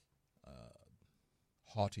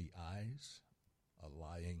 haughty eyes, a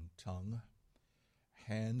lying tongue,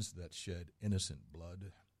 hands that shed innocent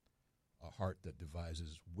blood, a heart that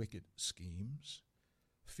devises wicked schemes,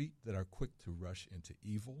 feet that are quick to rush into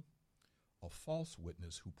evil, a false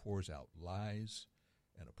witness who pours out lies,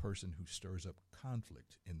 and a person who stirs up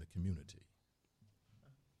conflict in the community.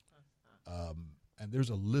 And there's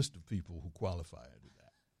a list of people who qualify under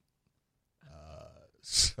that.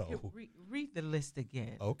 So read the list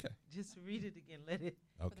again. Okay. Just read it again. Let it.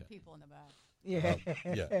 Okay. For the people in the back. Yeah.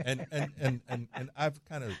 Yeah. And I've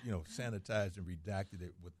kind of sanitized and redacted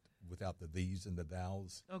it without the these and the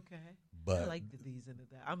thous. Okay. But I like the these and the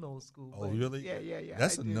thous. I'm old school. Oh, really? Yeah.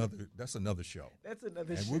 That's another show. That's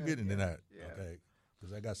another show. And we'll get into that. Yeah. Okay.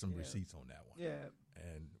 Because I got some receipts on that one. Yeah.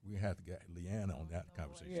 And we have to get LeAnn on that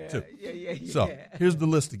conversation Yeah. too. Yeah. So here's the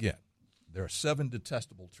list again. There are 7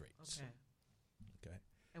 detestable traits. Okay. Okay.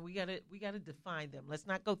 And we gotta define them. Let's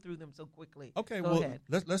not go through them so quickly. Okay. Go ahead.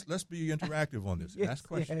 let's be interactive on this. Yes, Ask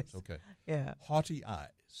questions. yes. Okay. Yeah. Haughty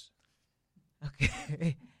eyes.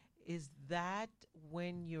 Okay. Is that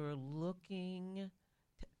when you're looking?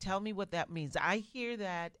 Tell me what that means. I hear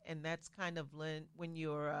that, and that's kind of when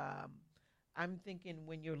you're. I'm thinking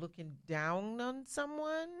when you're looking down on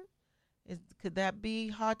someone, Could that be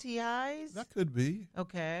haughty eyes? That could be.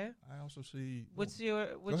 Okay. I also see. What's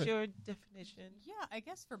ahead. your definition? Yeah, I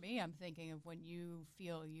guess for me, I'm thinking of when you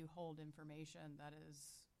feel you hold information that is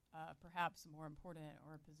perhaps more important,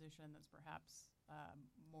 or a position that's perhaps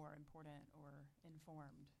more important or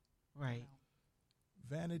informed. Right.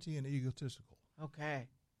 Vanity and egotistical. Okay.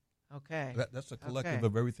 Okay. That's a collective Okay.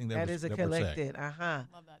 of everything that Is a that we're saying. collective. Uh-huh.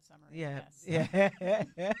 Love that summary. Yeah. Yes.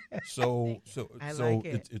 Yeah. So I so like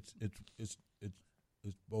it. it's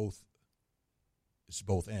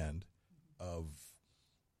both end of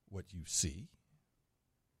what you see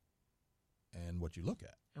and what you look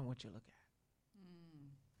at. And what you look at.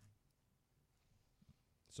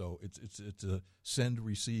 So it's a send,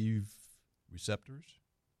 receive, receptors.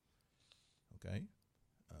 Okay.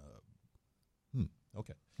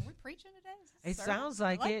 Okay. Are we preaching today? Is this It a sermon? sounds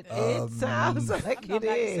like I it. this. It sounds like I'm it going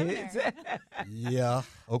back to is. seminary. Yeah.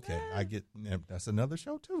 Okay. I get that's another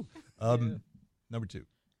show too. Number 2,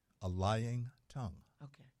 a lying tongue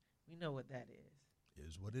Okay. We know what that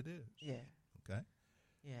is what it is. Yeah. Okay.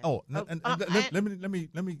 Yeah. Oh, let me Go ahead. let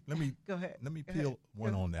me Go peel ahead.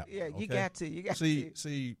 one on that. Yeah, one, you okay? got to. You got See, to.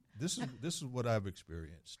 see, this is what I've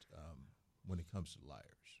experienced when it comes to liars,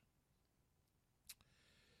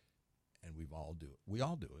 and we all do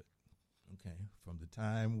it. Okay, from the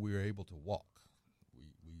time we were able to walk,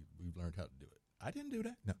 we've learned how to do it. I didn't do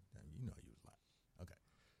that. No, you know you was lying. Okay,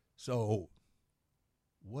 so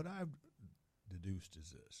what I've deduced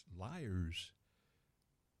is this: liars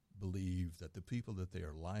believe that the people that they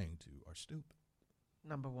are lying to are stupid.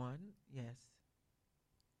 Number one, yes.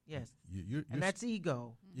 Yes. You're And that's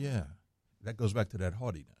ego. yeah. That goes back to that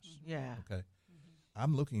haughtiness. Yeah. Okay.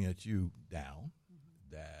 I'm looking at you down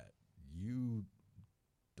that you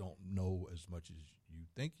don't know as much as you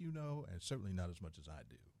think you know, and certainly not as much as I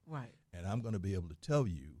do. Right. And I'm going to be able to tell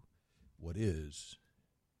you what is,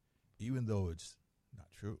 even though it's not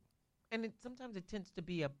true. And sometimes it tends to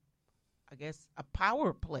be a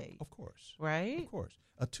power play. Of course. Right? Of course.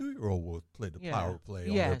 A 2-year-old will play the Yeah. power play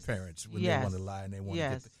on Yes. their parents when Yes. they want to lie and they want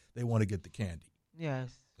Yes. to get the candy.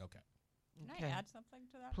 Yes. Okay. Can Okay. I add something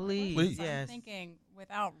to that? Please. Please. Yes. I'm thinking,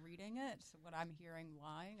 without reading it, what I'm hearing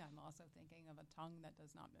lying, I'm also thinking of a tongue that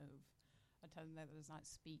does not move, a tongue that does not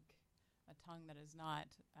speak, a tongue that is not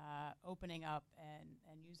opening up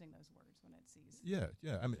and using those words when it sees. Yeah,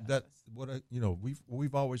 yeah. I mean justice.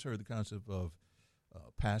 we've always heard the concept of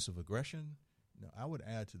passive aggression. Now, I would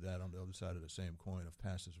add to that on the other side of the same coin of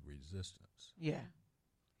passive resistance, Yeah.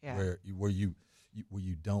 Yeah. where you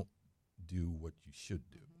don't do what you should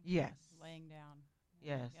do. Yes. Laying down.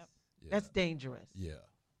 Yes. Yep. Yeah. That's dangerous. Yeah,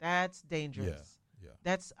 That's dangerous. yeah.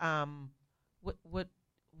 That's what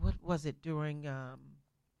was it during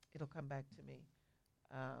it'll come back to me.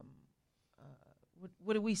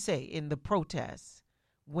 What do we say in the protests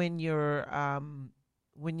when you're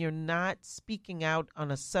not speaking out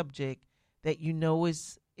on a subject that you know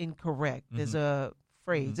is incorrect? There's a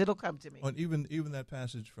phrase. It'll come to me. And even that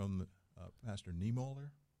passage from Pastor Niemöller,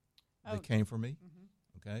 Oh. they came for me. Mm-hmm.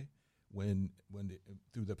 Okay, when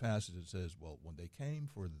through the passage it says, well, when they came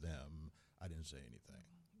for them, I didn't say anything.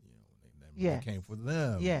 You know, when Yes. they came for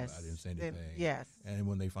them, Yes. I didn't say Then- anything. yes. And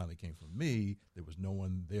when they finally came for me, there was no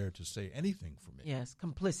one there to say anything for me. Yes.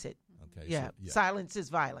 Complicit. Okay. Yeah. So, yeah. Silence is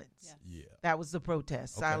violence. Yes. Yeah. That was the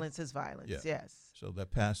protest. Okay. Silence is violence. Yeah. Yes. So that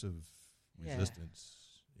passive Yeah.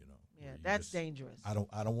 resistance, you know. Yeah. where you That's just, dangerous. I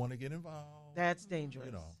don't want to get involved. That's dangerous.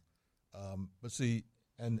 You know. But see,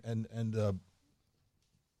 and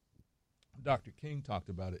Dr. King talked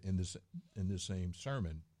about it in this same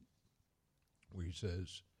sermon, where he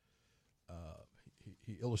says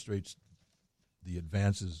he illustrates the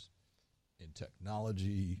advances in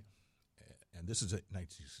technology, and this is at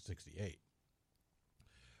 1968.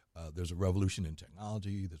 There's a revolution in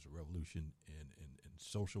technology. There's a revolution in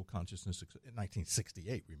social consciousness in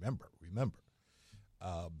 1968. Remember.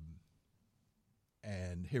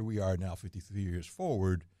 And here we are now, 53 years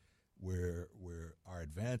forward, where our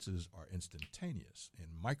advances are instantaneous in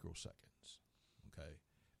microseconds. Okay,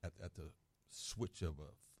 at the switch of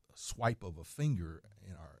a swipe of a finger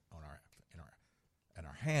in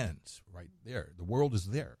our hands, right there. The world is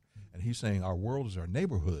there, and he's saying our world is our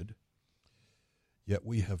neighborhood. Yet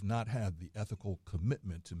we have not had the ethical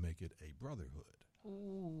commitment to make it a brotherhood.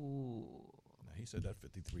 Ooh. Now he said that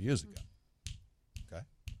 53 years ago. Okay,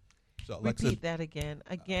 so Repeat that again.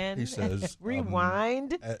 he says,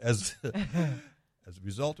 rewind. as a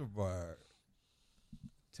result of our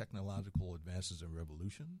technological advances and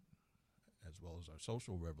revolution, as well as our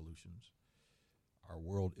social revolutions, our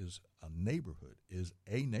world is a neighborhood.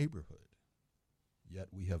 Yet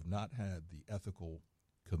we have not had the ethical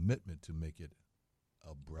commitment to make it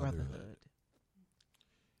of brotherhood.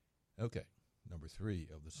 Okay, number 3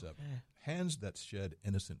 of the 7. Okay. Hands that shed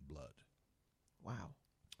innocent blood. Wow.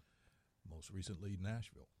 Most recently,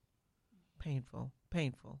 Nashville. Painful.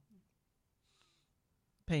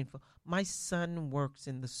 My son works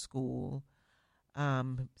in the school,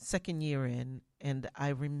 second year in, and I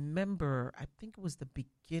remember, I think it was the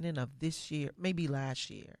beginning of this year, maybe last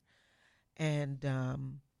year, and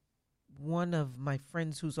one of my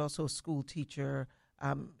friends who's also a school teacher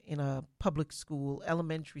in a public school,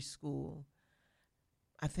 elementary school,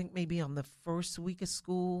 I think maybe on the first week of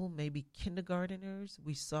school, maybe kindergarteners,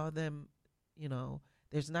 we saw them,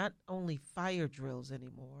 there's not only fire drills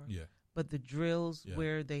anymore, but the drills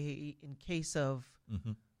where they, in case of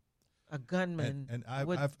a gunman. And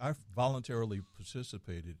I've voluntarily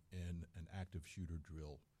participated in an active shooter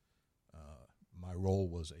drill. My role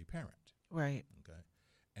was a parent. Right. Okay.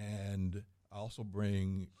 And I also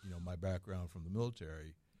bring, my background from the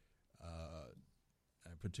military,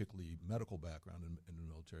 and particularly medical background in the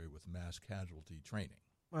military with mass casualty training.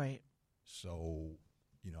 Right. So,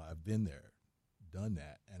 I've been there, done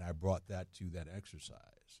that, and I brought that to that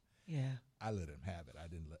exercise. Yeah. I let him have it. I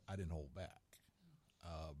didn't hold back.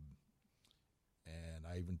 And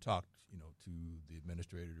I even talked, to the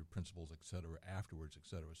administrator, principals, et cetera, afterwards, et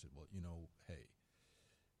cetera. I said, well, hey,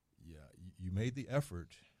 you made the effort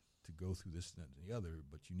to go through this and the other,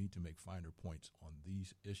 but you need to make finer points on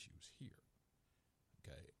these issues here.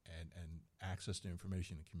 Okay, and access to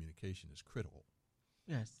information and communication is critical.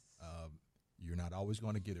 Yes. You're not always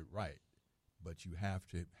going to get it right, but you have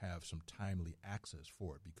to have some timely access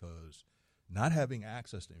for it, because not having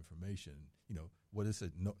access to information, what is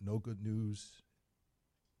it? No good news,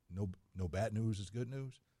 no bad news is good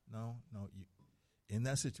news. No. In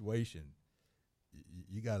that situation,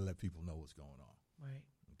 you got to let people know what's going on. Right.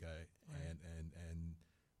 Okay. Right. And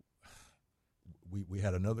we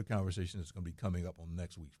had another conversation that's going to be coming up on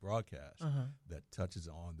next week's broadcast that touches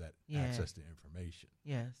on that access to information.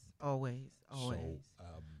 Yes, always.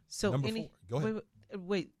 So number 4. Go ahead.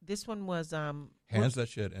 Wait, this one was hands that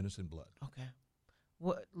shed innocent blood. Okay.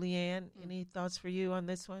 What, LeAnn? Any thoughts for you on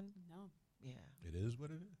this one? No. Yeah. It is what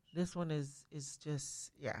it is. This one is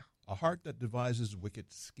just A heart that devises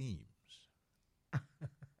wicked schemes,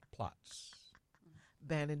 plots,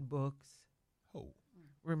 banning books. Oh.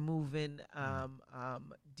 Removing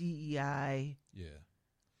DEI. Yeah.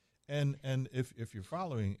 And if you're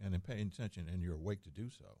following and paying attention and you're awake to do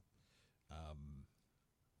so,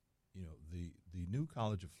 the new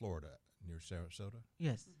College of Florida near Sarasota.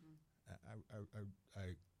 Yes.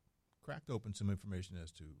 I cracked open some information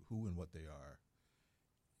as to who and what they are,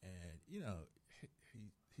 and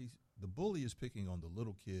he's the bully is picking on the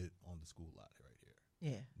little kid on the school lot right here.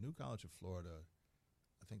 Yeah. New College of Florida.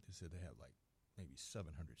 I think they said they have like maybe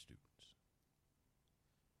 700 students.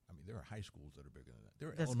 I mean, there are high schools that are bigger than that. There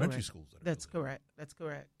are elementary schools that are That's bigger correct. That's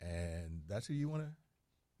correct. And that's who you want to?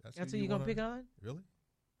 That's who you're going to pick on? Really?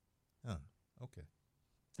 Huh. Okay.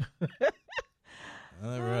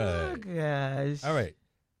 All right. Oh, gosh. All right.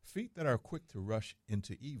 Feet that are quick to rush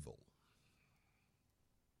into evil.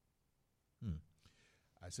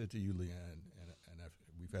 I said to you, LeAnn, and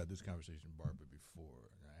we've had this conversation, Barbara,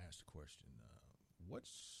 before, and I asked the question,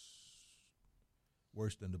 what's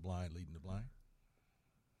worse than the blind leading the blind?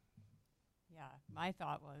 Yeah, my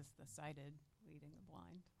thought was the sighted leading the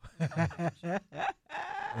blind.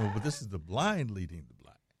 Oh, but this is the blind leading the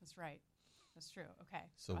blind. That's right. That's true. Okay.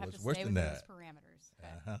 So I have what's to worse stay than within that? those parameters.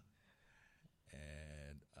 Okay. Uh-huh.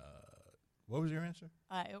 And what was your answer?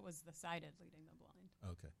 It was the sighted leading the blind.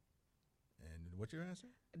 Okay. And what's your answer?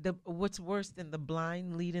 What's worse than the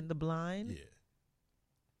blind leading the blind? Yeah.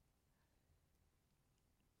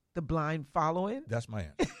 The blind following? That's my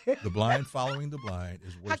answer. The blind following the blind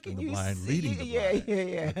is worse than the blind leading the blind.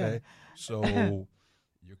 Yeah. Okay? So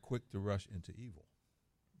you're quick to rush into evil.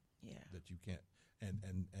 Yeah. That you can't.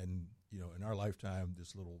 And in our lifetime,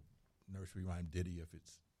 this little nursery rhyme ditty, if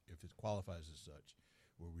it qualifies as such,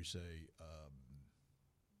 where we say,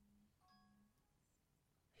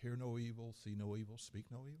 hear no evil, see no evil, speak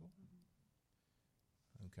no evil.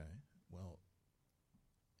 Okay. Well,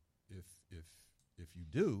 if you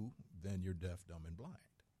do, then you're deaf, dumb, and blind.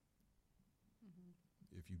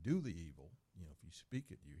 If you do the evil, if you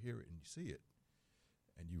speak it, you hear it, and you see it,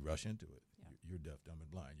 and you rush into it, you're deaf, dumb,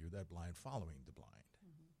 and blind. You're that blind following the blind.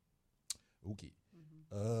 Okay.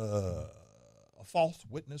 A false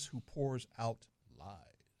witness who pours out lies.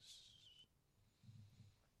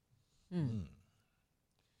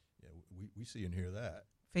 Yeah, we see and hear that.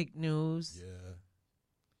 Fake news.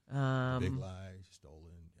 Yeah. Big lie,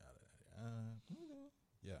 stolen, yada, yada.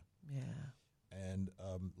 Yeah. Yeah. And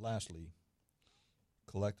lastly,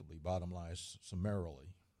 collectively, bottom line,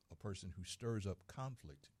 summarily, a person who stirs up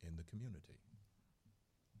conflict in the community.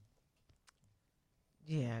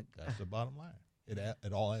 Yeah. That's the bottom line.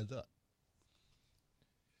 It all adds up.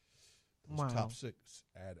 Those Wow. top 6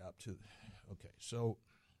 add up to. Okay, so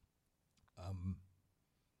as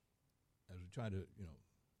we try to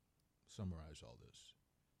summarize all this,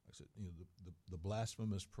 like I said, the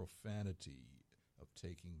blasphemous profanity of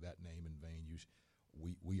taking that name in vain.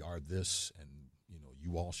 We are this, and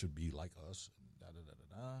you all should be like us. And da da da da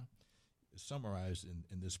da. Is summarized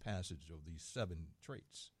in this passage of these 7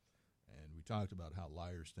 traits. And we talked about how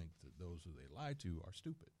liars think that those who they lie to are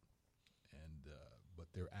stupid, and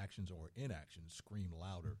but their actions or inactions scream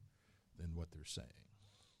louder than what they're saying,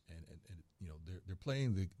 and they're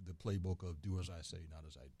playing the playbook of do as I say, not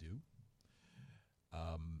as I do.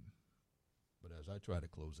 But as I try to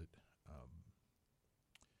close it,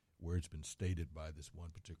 where it's been stated by this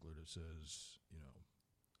one particular that says,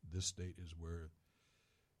 this state is where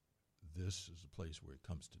this is a place where it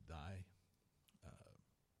comes to die.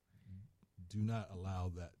 Do not allow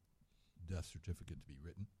that death certificate to be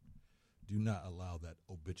written. Do not allow that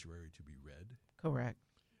obituary to be read. Correct.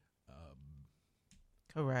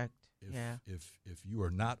 Correct. If you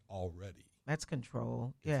are not already, that's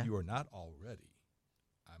control. If you are not already,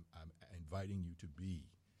 I'm inviting you to be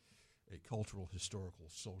a cultural, historical,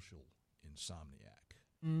 social insomniac.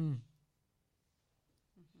 Mm.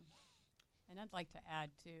 And I'd like to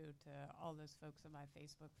add, too, to all those folks on my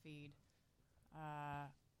Facebook feed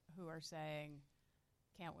who are saying,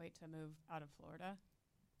 can't wait to move out of Florida,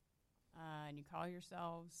 and you call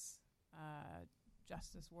yourselves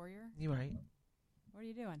justice warrior. You're right. What are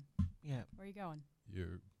you doing? Yeah. Where are you going?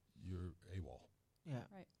 You're AWOL. Yeah.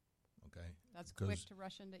 Right. Okay. That's quick to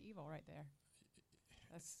rush into evil right there.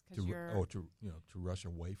 That's because to rush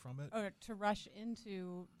away from it, or to rush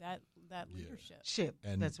into that leadership.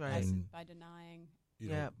 And that's right. By denying.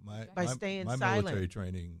 By staying my silent. Military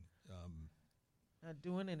training. Not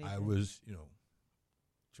doing anything. I was,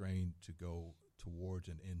 trained to go towards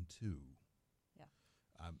and into. Yeah.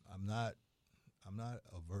 I'm not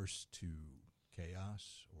averse to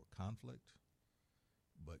chaos or conflict,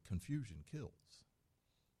 but confusion kills.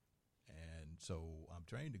 And so I'm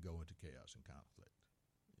trained to go into chaos and conflict.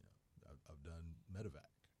 I've done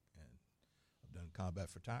medevac and I've done combat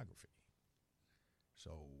photography.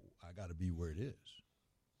 So I got to be where it is.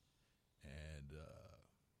 And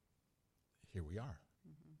here we are.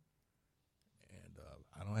 Mm-hmm. And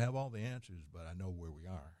I don't have all the answers, but I know where we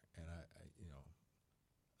are. And I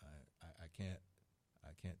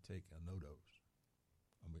can't take a no-dose.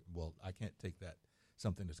 I can't take that,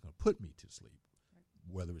 something that's going to put me to sleep, right,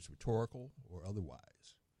 whether it's rhetorical or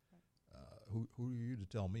otherwise. Right. Who are you to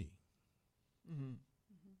tell me? Mm-hmm.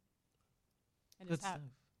 Mm-hmm. And Good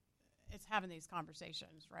it's having these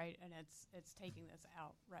conversations, right? And it's taking this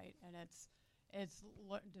out, right? And it's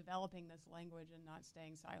developing this language and not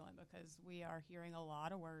staying silent, because we are hearing a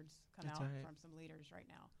lot of words come out from some leaders right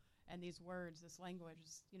now. And these words, this language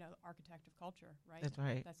is, architect of culture, right? That's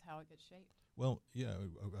right. That's how it gets shaped. Well, yeah,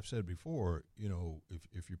 I've said before,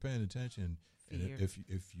 if you're paying attention, and Fear.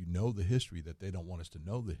 if you know the history that they don't want us to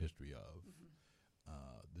know the history of,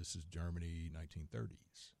 Mm-hmm. This is Germany,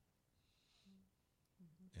 1930s.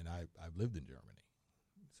 Mm-hmm. And I've lived in Germany,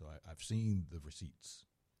 so I've seen the receipts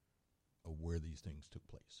of where these things took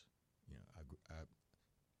place.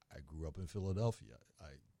 I grew up in Philadelphia,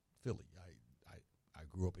 Philly. I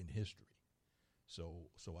grew up in history, so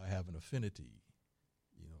I have an affinity.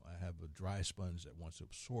 I have a dry sponge that wants to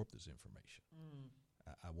absorb this information. Mm.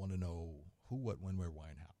 I want to know who, what, when, where, why,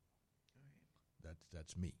 and how. Right.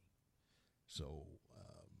 That's me. So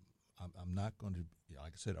I'm not going to,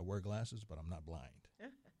 like I said, I wear glasses, but I'm not blind.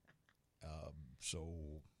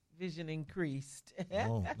 So vision increased.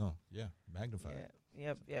 no, yeah, magnified.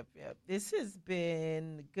 Yeah, yep. This has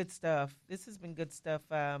been good stuff.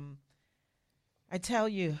 I tell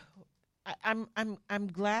you, I'm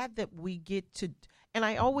glad that we get to, and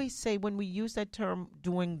I always say when we use that term,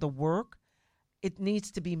 doing the work, it needs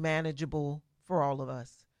to be manageable for all of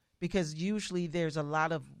us, because usually there's a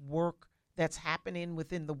lot of work that's happening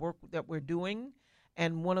within the work that we're doing.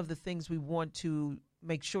 And one of the things we want to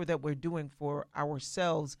make sure that we're doing for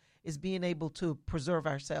ourselves is being able to preserve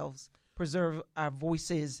ourselves, preserve our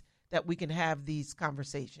voices, that we can have these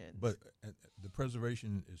conversations. But the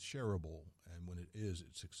preservation is shareable, and when it is,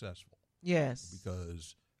 it's successful. Yes.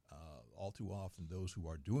 Because all too often those who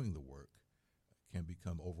are doing the work can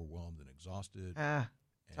become overwhelmed and exhausted.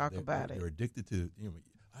 Talk about it. They're addicted to,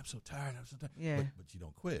 I'm so tired. Yeah. But you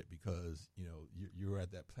don't quit, because, you're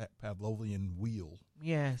at that Pavlovian wheel.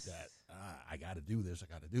 Yes. That I got to do this.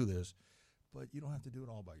 but you don't have to do it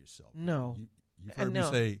all by yourself. No. You've heard me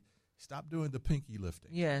say, stop doing the pinky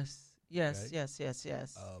lifting. Yes. Yes. Okay?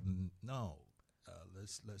 Yes. No.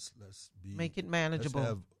 Let's be make it manageable.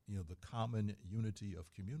 Let's have the common unity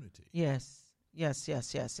of community. Yes.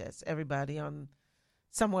 Everybody on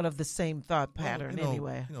somewhat of the same thought pattern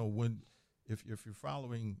anyway. If you're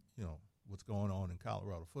following what's going on in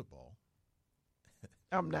Colorado football.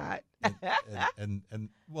 I'm not. I'm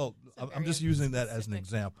just using that as an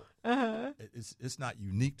example. Uh-huh. It's not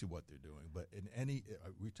unique to what they're doing, but in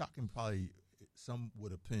we're talking probably some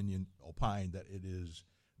would opine that it is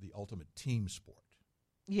the ultimate team sport.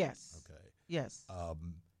 Yes. Okay. Yes.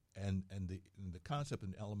 And the concept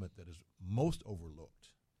and element that is most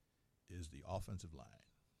overlooked is the offensive line.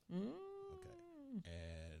 Okay.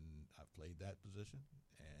 And I've played that position,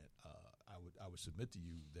 and I would submit to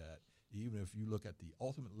you that even if you look at the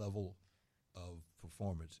ultimate level of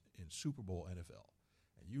performance in Super Bowl NFL,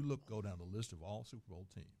 and you go down the list of all Super Bowl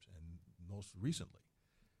teams, and most recently,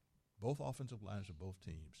 both offensive lines of both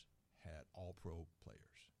teams had all-pro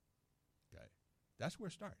players. Okay, that's where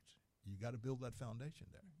it starts. You got to build that foundation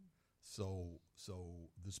there. Mm-hmm. So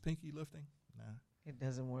this pinky lifting, nah. It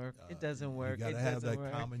doesn't work. It doesn't work. You got to have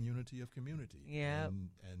that common unity of community. Yeah. And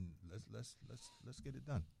let's get it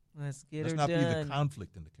done. Let's not be the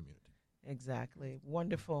conflict in the community. Exactly.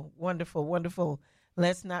 Wonderful.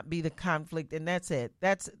 Let's not be the conflict, and that's it.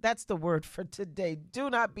 That's the word for today.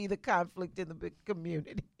 Do not be the conflict in the big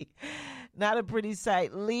community. Not a pretty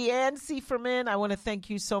sight. LeAnn Siefferman, I want to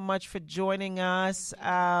thank you so much for joining us.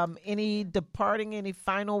 Any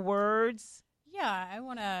final words? Yeah, I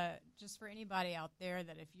want to, just for anybody out there,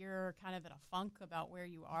 that if you're kind of in a funk about where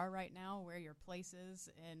you are right now, where your place is,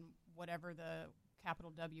 and whatever the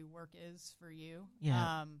capital W work is for you,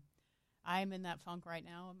 I'm in that funk right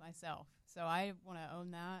now myself. So I want to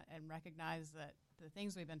own that and recognize that the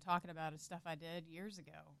things we've been talking about is stuff I did years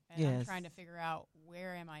ago. And I'm trying to figure out,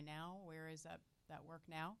 where am I now? Where is that work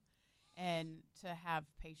now? And to have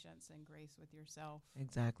patience and grace with yourself.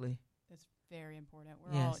 Exactly. It's very important.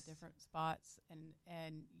 We're all at different spots and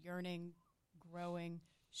yearning, growing,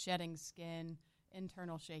 shedding skin,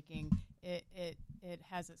 internal shaking. It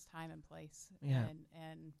has its time and place. Yeah.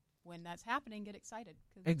 And when that's happening, get excited.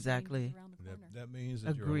 Exactly. Around the corner. That means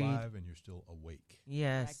that you're alive and you're still awake.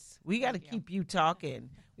 Yes. Correct. We got to keep you talking.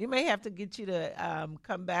 We may have to get you to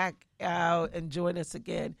come back out and join us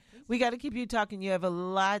again. We got to keep you talking. You have a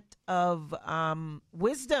lot of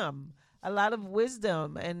wisdom.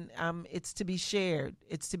 And it's to be shared.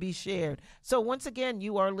 So once again,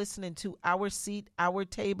 you are listening to Our Seat, Our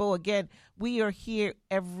Table. Again, we are here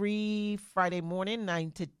every Friday morning,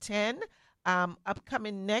 9 to 10.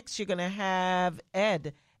 Upcoming next, you're going to have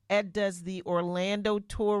Ed. Ed does the Orlando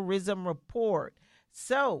Tourism Report.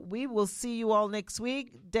 So we will see you all next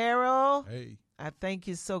week. Daryl. Hey. I thank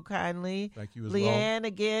you so kindly. Thank you as LeAnn,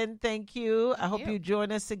 again, thank you. I hope you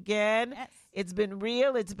join us again. Yes. It's been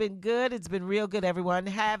real. It's been good. It's been real good, everyone.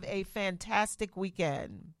 Have a fantastic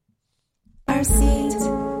weekend. Our seat,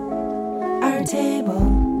 our table.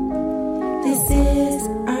 This is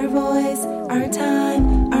our voice, our time.